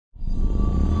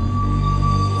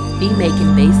Beat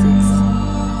Making Basics.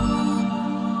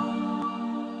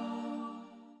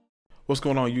 What's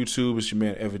going on YouTube? It's your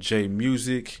man Ever J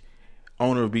Music,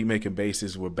 owner of Beat Making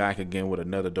Basics. We're back again with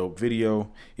another dope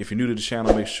video. If you're new to the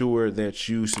channel, make sure that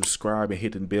you subscribe and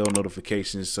hit the bell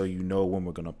notifications so you know when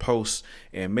we're gonna post.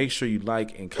 And make sure you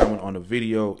like and comment on the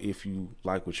video if you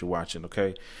like what you're watching,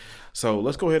 okay? So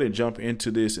let's go ahead and jump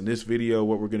into this. In this video,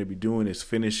 what we're gonna be doing is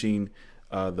finishing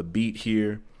the beat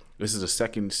here. This is the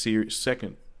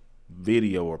second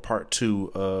video or part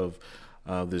 2 of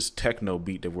this techno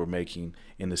beat that we're making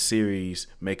in the series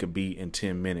Make a Beat in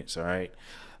 10 Minutes. All right,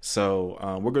 so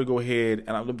we're gonna go ahead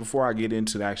and before I get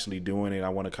into actually doing it, I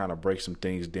want to kind of break some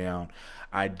things down.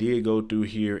 I did go through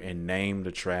here and name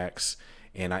the tracks,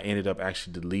 and I ended up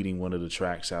actually deleting one of the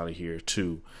tracks out of here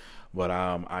too, but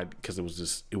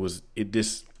because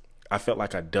I felt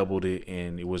like I doubled it,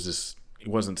 and it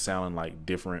wasn't sounding like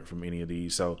different from any of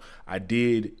these, so I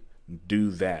did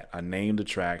do that. I named the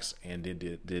tracks and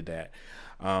did that.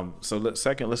 So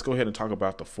let's go ahead and talk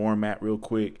about the format real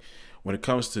quick. When it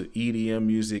comes to EDM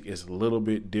music, it's a little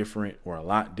bit different, or a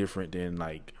lot different than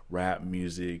like rap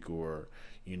music or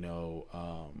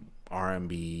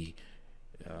R&B,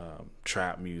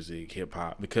 trap music, hip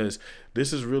hop, because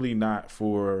this is really not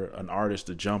for an artist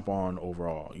to jump on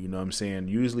overall. You know what I'm saying?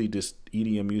 Usually this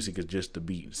EDM music is just the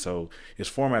beat, so it's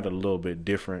formatted a little bit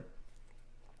different.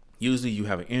 Usually you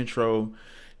have an intro,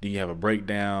 then you have a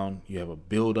breakdown, you have a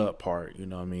build up part, you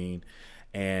know what I mean?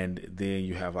 And then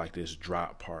you have like this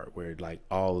drop part where like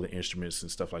all the instruments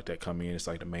and stuff like that come in. It's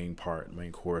like the main part,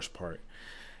 main chorus part.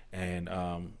 And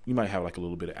you might have like a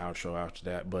little bit of outro after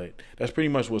that, but that's pretty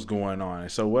much what's going on.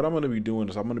 And so what I'm going to be doing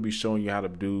is I'm going to be showing you how to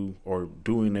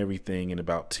doing everything in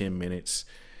about 10 minutes.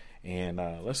 And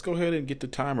let's go ahead and get the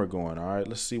timer going. All right,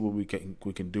 let's see what we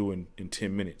can do in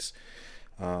 10 minutes.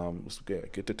 Let's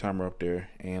get the timer up there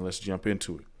and let's jump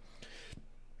into it.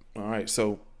 All right,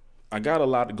 so I got a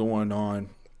lot going on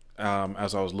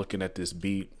as I was looking at this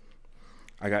beat.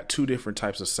 I got 2 different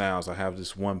types of sounds. I have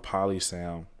this one poly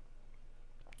sound.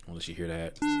 I'll let you hear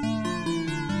that.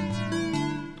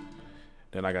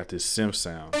 Then I got this synth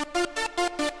sound.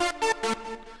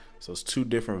 So it's 2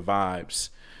 different vibes.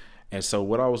 And so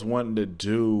what I was wanting to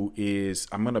do is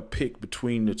I'm going to pick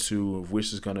between the 2 of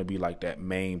which is going to be like that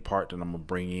main part that I'm going to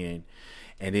bring in.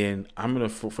 And then I'm going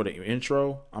to, for the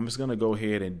intro, I'm just going to go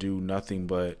ahead and do nothing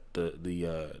but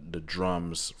the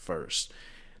drums first.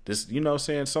 This, you know what I'm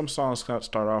saying? Some songs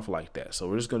start off like that. So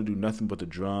we're just going to do nothing but the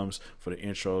drums for the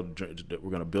intro. We're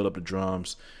going to build up the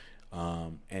drums.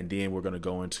 And then we're going to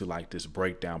go into like this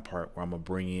breakdown part where I'm going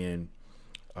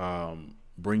to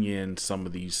bring in some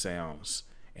of these sounds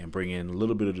and bring in a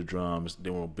little bit of the drums.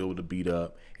 Then we'll build the beat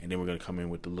up, and then we're going to come in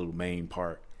with the little main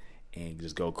part and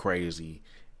just go crazy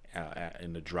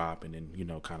in the drop, and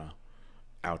then kind of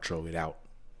outro it out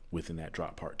within that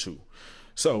drop part too.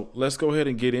 So let's go ahead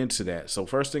and get into that. So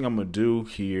first thing I'm going to do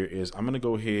here is I'm going to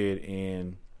go ahead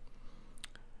and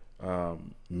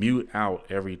mute out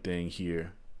everything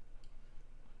here.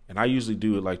 And I usually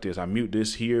do it like this. I mute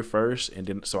this here first, and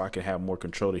then so I can have more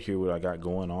control to hear what I got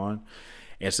going on.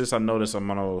 And since I notice I'm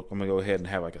gonna go ahead and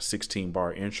have like a 16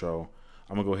 bar intro,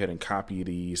 I'm gonna go ahead and copy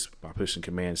these by pushing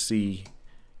Command C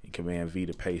and Command V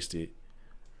to paste it.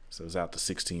 So it's out to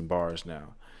 16 bars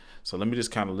now. So let me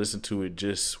just kind of listen to it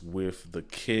just with the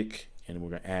kick, and we're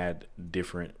gonna add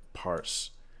different parts.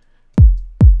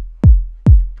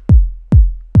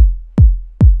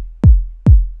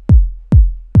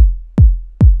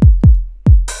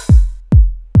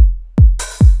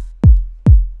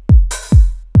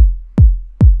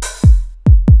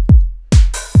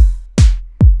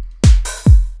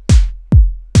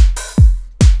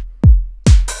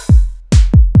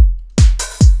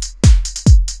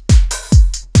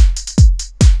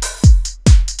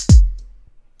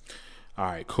 All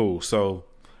right, cool. So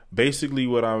basically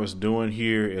what I was doing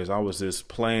here is I was just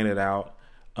playing it out,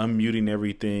 unmuting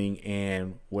everything.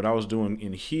 And what I was doing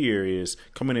in here is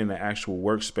coming in the actual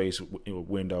workspace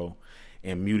window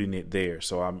and muting it there.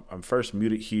 So I'm first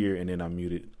muted here, and then I'm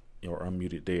muted or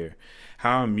unmuted there.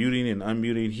 How I'm muting and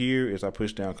unmuting here is I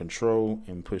push down Control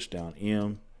and push down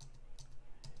M,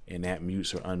 and that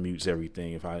mutes or unmutes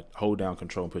everything if I hold down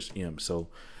Control and push M. So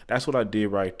that's what I did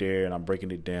right there, and I'm breaking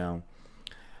it down.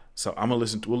 So we'll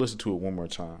listen to it one more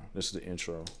time. This is the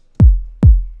intro.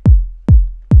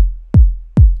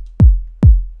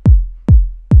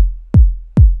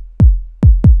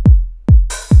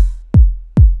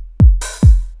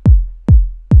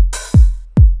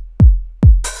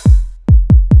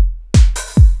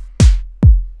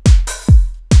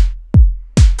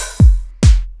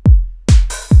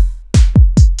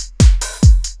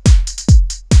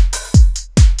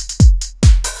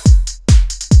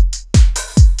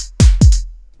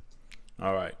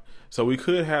 All right. So we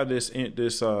could have this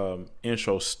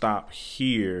intro stop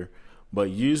here, but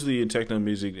usually in techno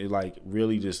music, it like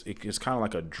really just it's kind of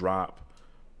like a drop.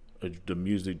 The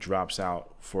music drops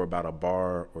out for about a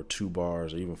bar or 2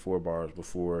 bars or even 4 bars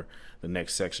before the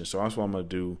next section. So that's what I'm gonna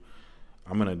do.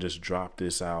 I'm gonna just drop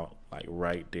this out like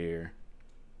right there.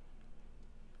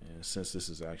 And since this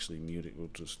is actually muted,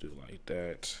 we'll just do like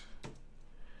that.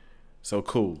 So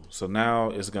cool. So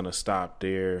now it's gonna stop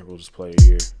there. We'll just play it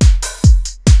here.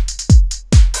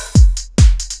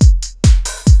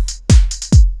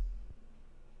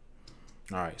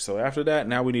 All right, so after that,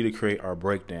 now we need to create our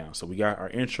breakdown. So we got our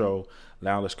intro.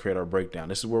 Now let's create our breakdown.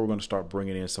 This is where we're going to start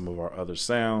bringing in some of our other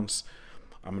sounds.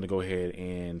 I'm going to go ahead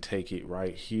and take it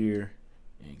right here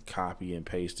and copy and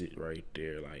paste it right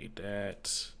there like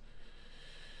that.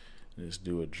 Let's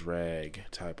do a drag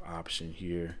type option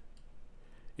here.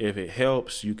 If it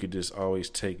helps, you could just always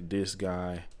take this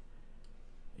guy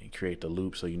and create the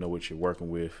loop so you know what you're working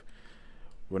with.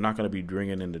 We're not going to be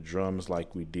bringing in the drums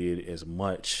like we did as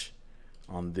much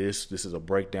on this. This is a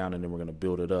breakdown, and then we're going to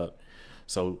build it up.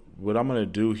 So what I'm going to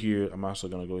do here, I'm also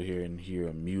going to go here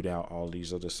and mute out all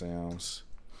these other sounds.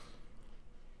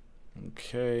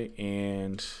 Okay,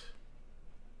 and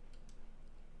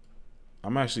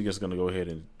I'm actually just going to go ahead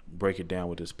and break it down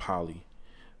with this poly.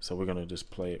 So we're going to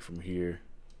just play it from here.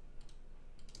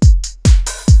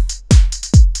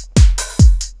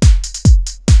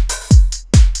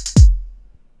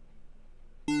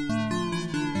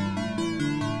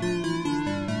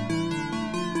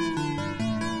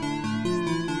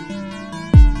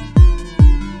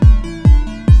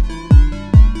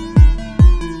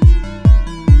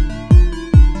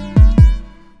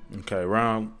 Okay,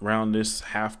 around this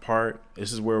half part,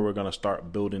 this is where we're gonna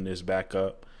start building this back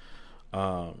up.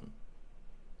 I'm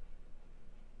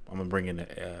gonna bring in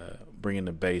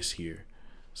the bass here,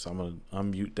 so I'm gonna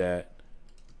unmute that.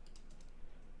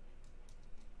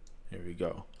 There we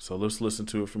go. So let's listen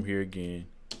to it from here again.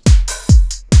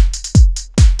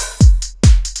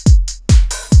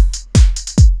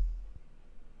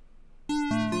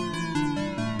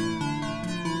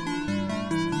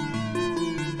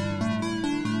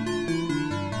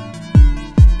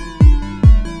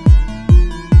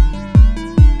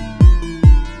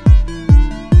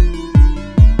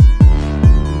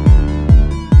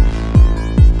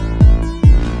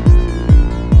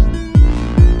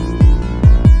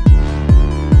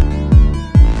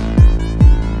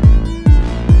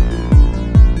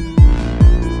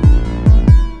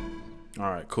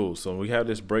 Cool. So we have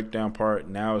this breakdown part.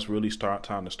 Now it's really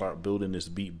time to start building this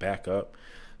beat back up.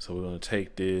 So we're going to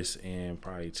take this and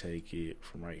probably take it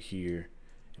from right here,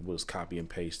 and we'll just copy and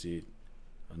paste it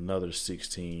another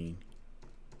 16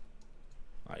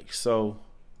 like so.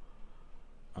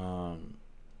 I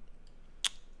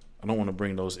don't want to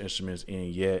bring those instruments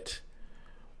in yet,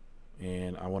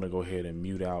 and I want to go ahead and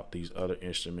mute out these other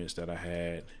instruments that I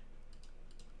had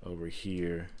over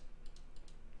here,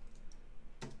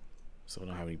 so I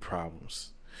don't have any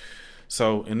problems.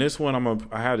 So in this one,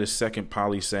 I have this second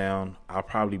poly sound. I'll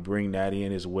probably bring that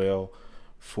in as well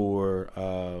for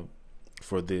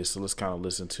this. So let's kind of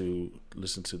listen to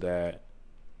that.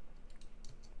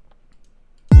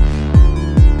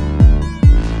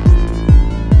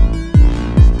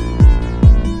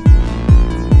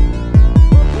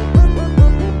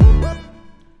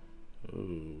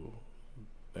 Ooh,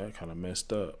 that kind of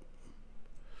messed up.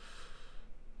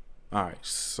 All right,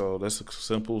 so that's a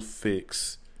simple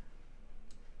fix.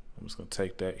 I'm just gonna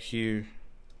take that here.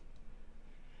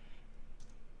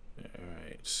 All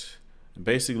right. And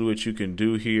basically what you can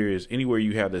do here is anywhere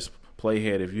you have this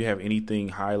playhead, if you have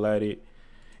anything highlighted,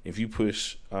 if you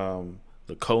push the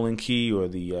colon key or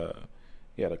the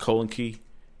colon key,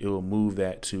 it will move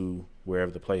that to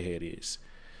wherever the playhead is.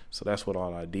 So that's what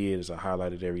all I did is I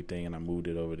highlighted everything and I moved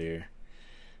it over there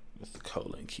with the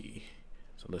colon key.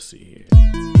 So let's see here.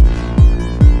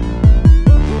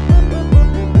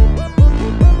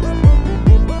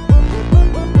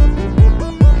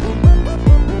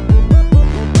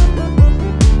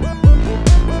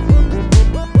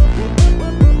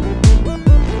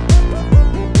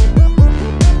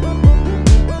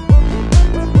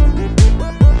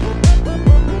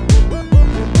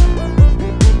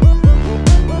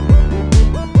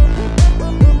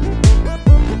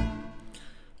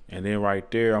 And then right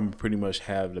there, I'm pretty much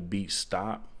have the beat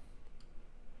stop.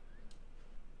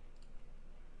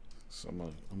 So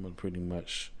I'm gonna pretty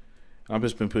much, I've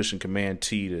just been pushing Command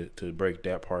T to break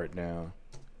that part down.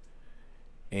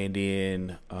 And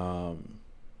then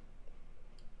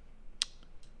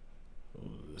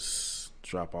let's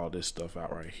drop all this stuff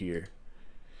out right here.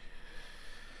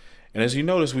 And as you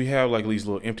notice, we have like these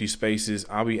little empty spaces.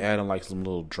 I'll be adding like some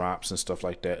little drops and stuff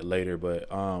like that later. But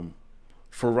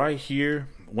for right here,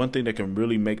 one thing that can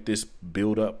really make this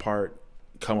build up part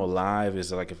come alive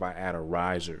is like if I add a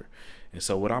riser. And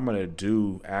so what I'm going to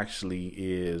do actually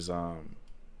is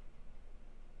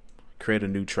create a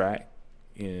new track,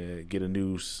 get a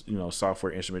new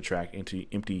software instrument track into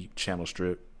empty channel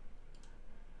strip.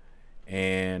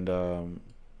 And I'm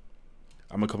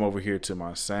gonna come over here to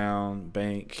my sound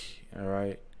bank, all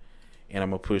right, and I'm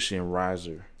gonna push in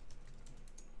riser.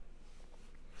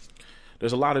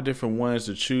 There's a lot of different ones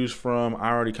to choose from. I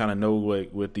already kind of know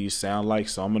what these sound like,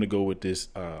 so I'm gonna go with this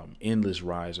endless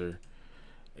riser.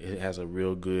 It has a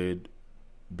real good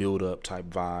build up type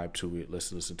vibe to it.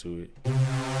 Let's listen to it.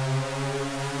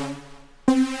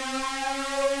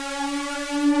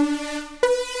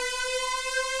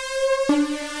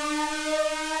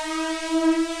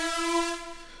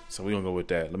 So we're gonna go with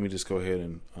that. Let me just go ahead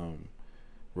and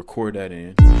record that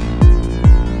in.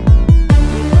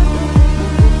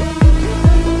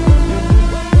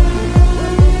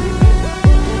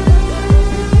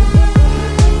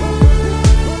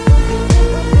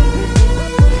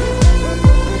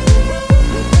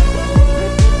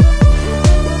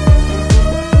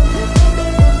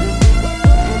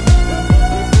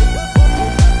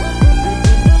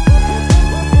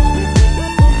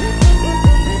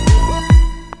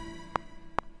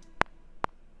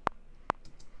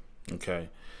 Okay,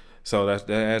 so that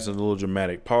adds a little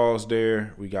dramatic pause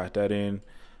there. We got that in.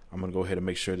 I'm gonna go ahead and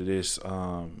make sure that this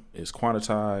is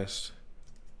quantized.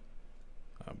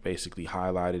 I basically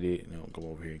highlighted it, and I'll go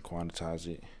over here and quantize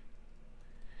it.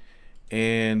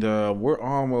 And we're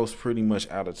almost pretty much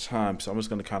out of time, so I'm just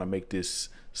gonna kind of make this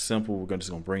simple. We're just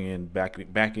gonna bring in back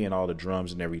in all the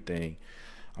drums and everything.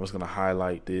 I'm just gonna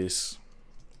highlight this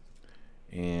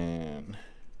and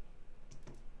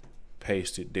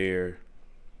paste it there.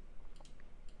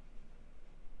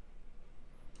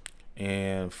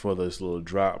 And for this little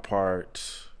drop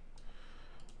part,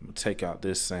 I'm gonna take out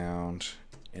this sound,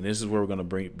 and this is where we're gonna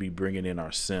be bringing in our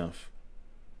synth.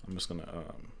 I'm just gonna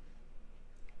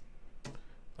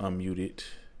unmute it,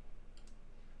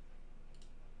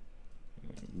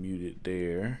 mute it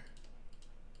there.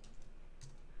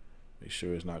 Make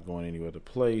sure it's not going any other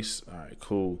place. All right,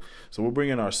 cool. So we're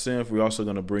bringing our synth. We're also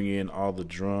gonna bring in all the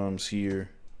drums here.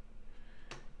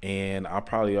 And I'll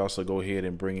probably also go ahead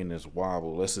and bring in this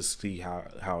wobble. Let's just see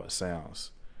how it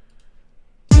sounds.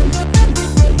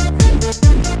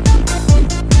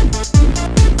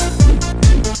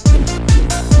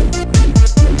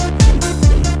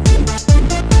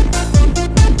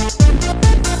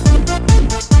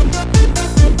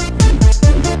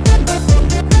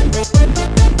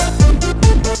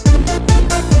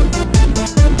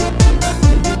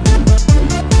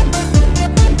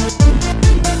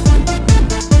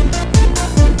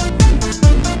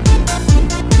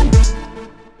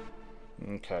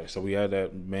 Okay, so we had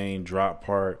that main drop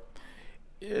part.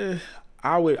 Yeah,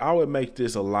 I would make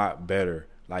this a lot better.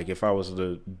 Like if I was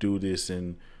to do this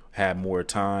and have more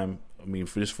time. I mean,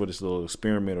 for this little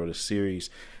experiment or the series,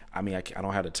 I mean, I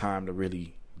don't have the time to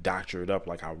really doctor it up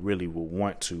like I really would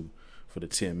want to for the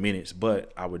 10 minutes.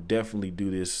 But I would definitely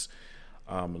do this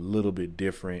a little bit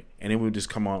different, and then we'll just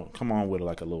come on with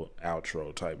like a little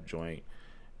outro type joint,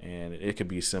 and it could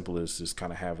be as simple as just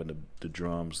kind of having the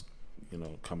drums,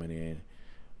 coming in.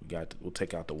 We'll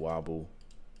take out the wobble,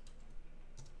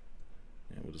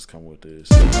 and we'll just come with this.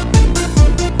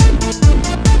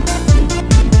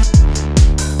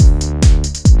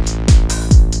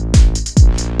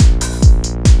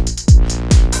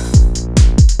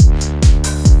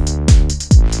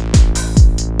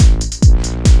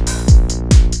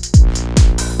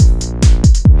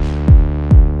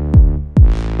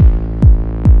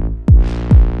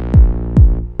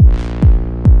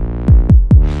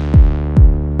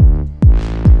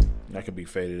 Could be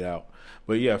faded out,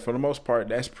 but yeah, for the most part,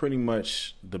 that's pretty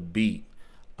much the beat.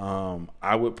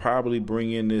 I would probably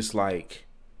bring in this little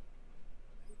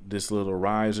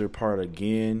riser part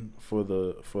again for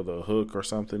the hook or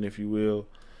something, if you will,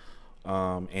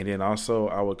 and then also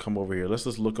I would come over here. Let's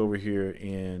just look over here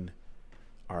in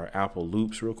our Apple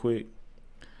loops real quick,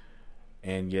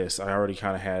 and yes, I already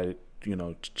kind of had it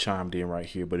chimed in right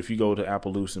here, but if you go to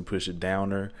Apple loops and push a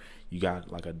downer, you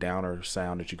got like a downer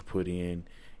sound that you could put in.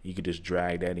 You could just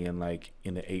drag that in like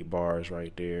in the 8 bars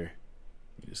right there.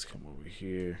 You just come over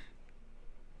here.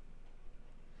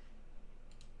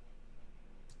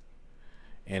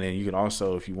 And then you can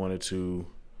also, if you wanted to,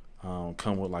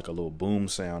 come with like a little boom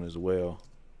sound as well.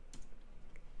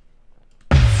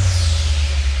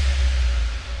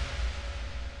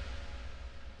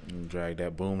 And drag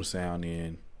that boom sound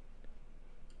in.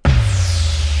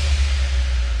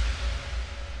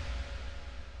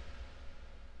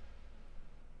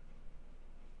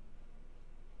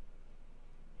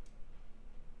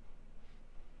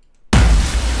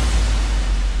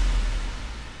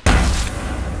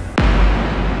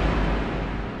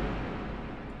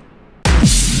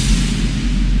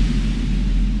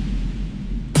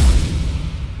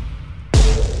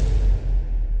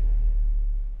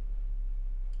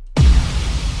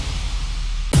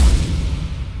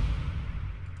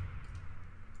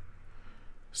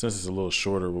 Since it's a little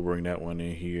shorter, we'll bring that one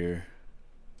in here.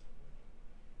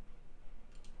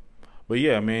 But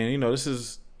yeah, man, you know, this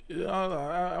is,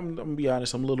 I'm gonna be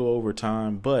honest, I'm a little over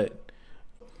time, but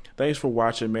thanks for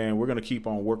watching, man. We're gonna keep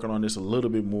on working on this a little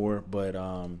bit more, but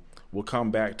we'll come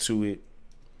back to it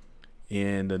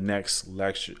in the next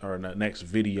lecture or the next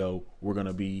video. We're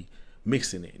gonna be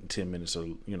mixing it in 10 minutes, or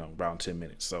you know, around 10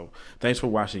 minutes. So thanks for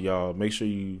watching, y'all. Make sure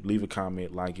you leave a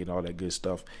comment, like it, all that good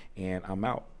stuff, and I'm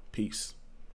out. Peace.